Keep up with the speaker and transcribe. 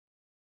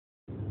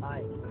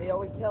They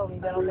always tell me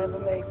that I'll never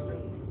make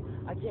it.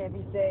 I can't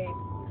be saved.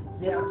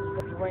 Yeah, I'm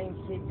just at the rain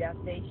shit gas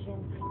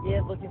station. Yeah,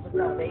 looking for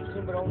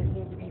salvation, but only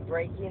seem to be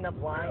breaking up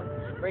lines,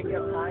 breaking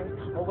up times.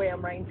 Away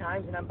I'm writing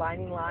times and I'm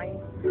binding lines.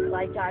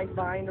 Like I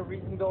find a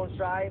reason to go and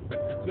strive.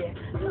 Yeah,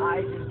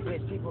 I just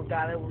wish people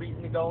got a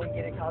reason to go and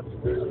get a college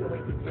tuition the way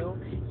to do.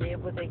 Yeah,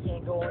 but they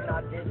can't go and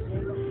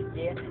audition.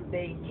 Yeah,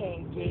 they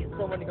can't get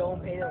someone to go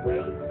and pay their way.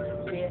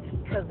 Yeah,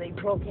 cause they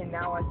broken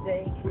now I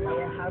say.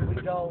 Yeah, how do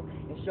we go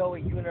and show a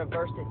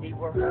university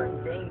we're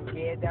hurting things?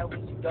 Yeah, that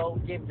we should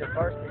go give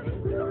diversity.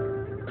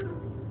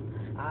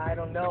 I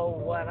don't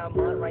know what I'm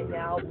on right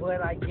now,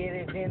 but I get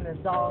it in the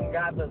song.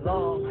 I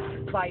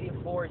belong, fighting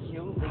for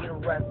you, lead a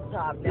rest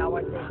top. Now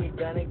I take it,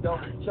 gonna go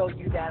show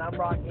you that I'm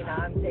rocking.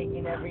 I'm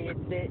taking every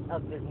bit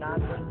of this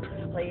nonsense,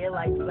 play it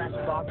like Flash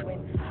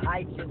Bachman.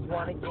 I just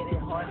wanna get it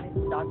harnessed,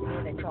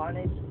 stalking in the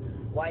carnage.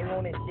 Why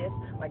won't it shift?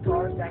 My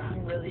car's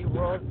acting really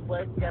world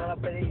split. Get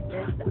up and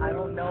exist. I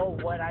don't know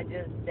what I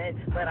just said,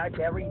 but I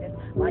buried it.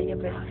 My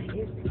abyss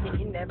is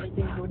getting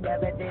everything to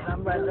never did.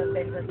 I'm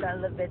relevant, the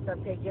relevant.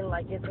 I'm taking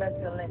like it's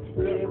mescaline.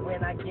 Get it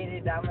when I get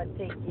it, I'ma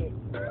take it.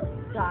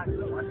 Toxic,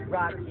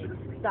 rocket,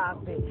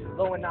 stop it.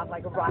 Blowing off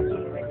like a rocket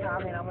in a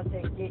comment. I'ma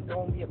take it,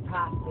 gonna be a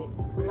prophet.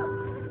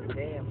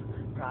 Damn,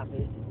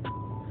 prophet.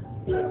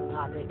 Yeah,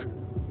 pop it.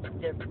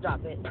 Just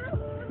drop it.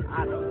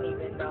 I don't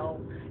even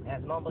know.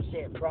 That's mumble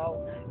shit,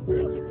 bro.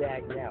 Take it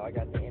back now. I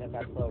got the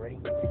NFL flow ready.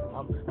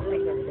 I'm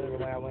taking everything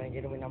where I want to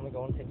get it when I'm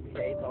going to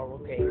say it's all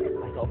okay.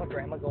 I saw my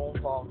grandma go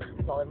and fall.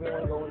 I saw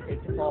everyone go and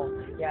take the fall.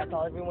 Yeah, I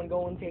saw everyone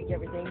go and take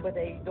everything, but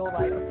they don't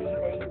like to see.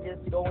 They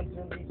just go and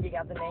simply dig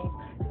out the names.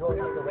 They go and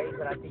take the ways,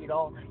 but I see it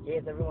all. Yeah,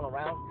 it's everyone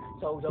around.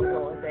 So don't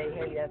go and say,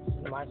 hey, that's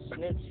my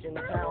snitch in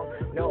the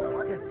town. No,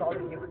 it's all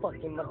of you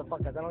fucking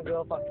motherfuckers. I don't give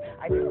a fuck.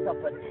 I did stuff,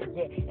 but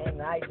yeah,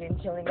 and I've been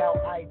chilling out.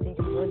 I think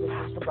you were the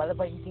sister brother,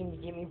 but you seem to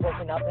get me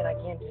broken up, and I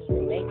can't just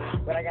remake.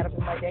 But I gotta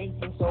put my day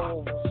seems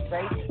so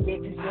straight. Yeah,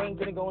 cause you ain't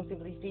gonna go and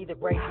simply see the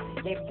grace.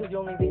 Yeah, because you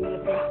only leave me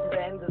the face to the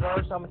end of the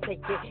earth, so I'ma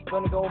take it.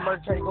 Gonna go and murder,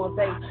 try to go and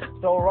save.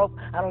 Throw a rope,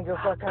 I don't give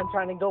a fuck. I'm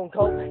trying to go and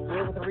cope.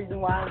 Yeah, with the reason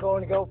why I'm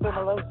going to go fill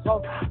my lungs with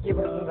smoke. Yeah,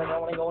 but it seems like I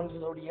wanna go and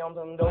just load the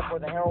arms on the dope or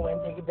the heroin.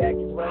 Take it back,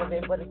 it's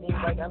relevant, but it seems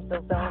like I'm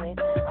still selling it.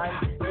 I'm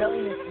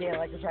selling this, yeah,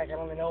 like the track, I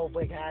don't even know,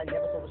 but I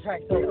never sold the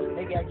track, so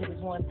maybe I get this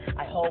one.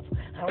 I hope.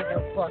 I don't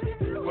give a fuck.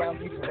 Yeah, I'm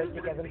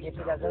futuristic as I'm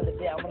gifted as I'm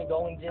legit. I'm gonna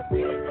go and just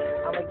get it.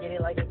 I'm gonna get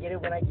it like I get it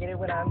when I get it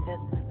when I'm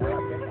just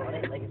on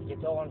it like it's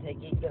schizo. I'm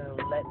taking it, gonna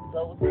let it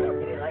flow. Get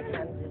it like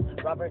I'm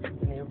just Robert De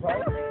Niro.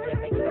 Yeah,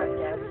 make it like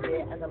that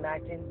shit as I'm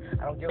acting.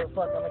 I don't give a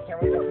fuck. I'm a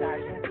carry of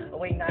passion. Oh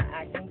wait, not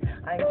acting.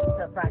 I'm just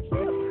a fraction.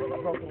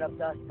 I'm broken up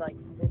dust like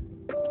this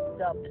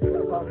stuff.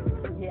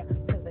 Yeah,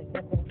 cause they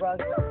sniffing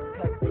drugs.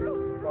 Cause they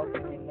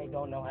broken and they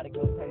don't know how to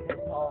go 10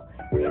 feet tall.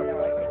 Yeah, now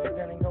I take it,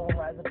 gonna go and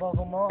rise above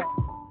them all.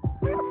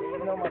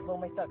 Even though my soul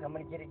may suck, I'm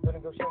gonna get it, gonna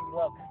go show you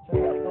love. So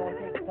you gotta go and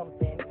take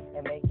something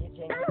and make it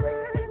change your break.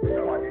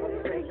 Start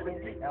with the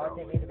bacon, now I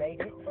take it to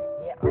bake it.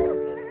 Yeah, I'm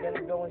just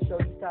gonna go and show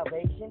you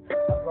salvation.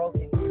 I'm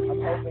broken,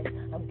 I'm hoping,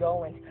 I'm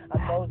going,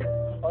 I'm Moses,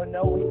 oh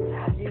no,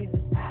 I'm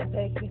Jesus, I'm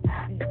taking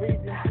these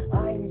reasons.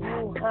 I'm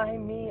you,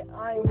 I'm me,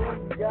 I'm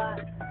with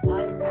God.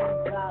 I'm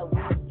with God,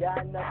 we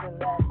got nothing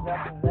left,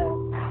 nothing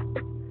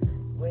left.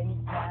 When you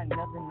got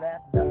nothing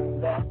left, nothing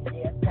left.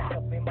 Yeah, stuck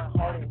up in my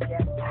heart and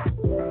chest.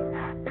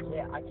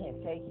 Yeah, I can't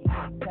take it,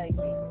 take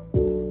it.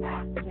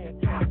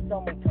 Yeah,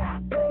 someone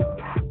come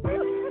and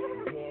save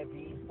me. Yeah,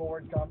 before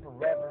it's gone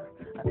forever.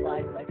 I fly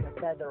like a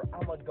feather.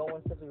 I'ma go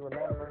and simply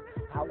remember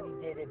how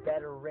we did it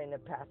better in the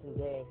passing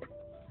day.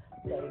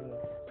 Save me,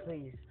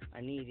 please.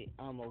 I need it.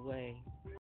 I'm away.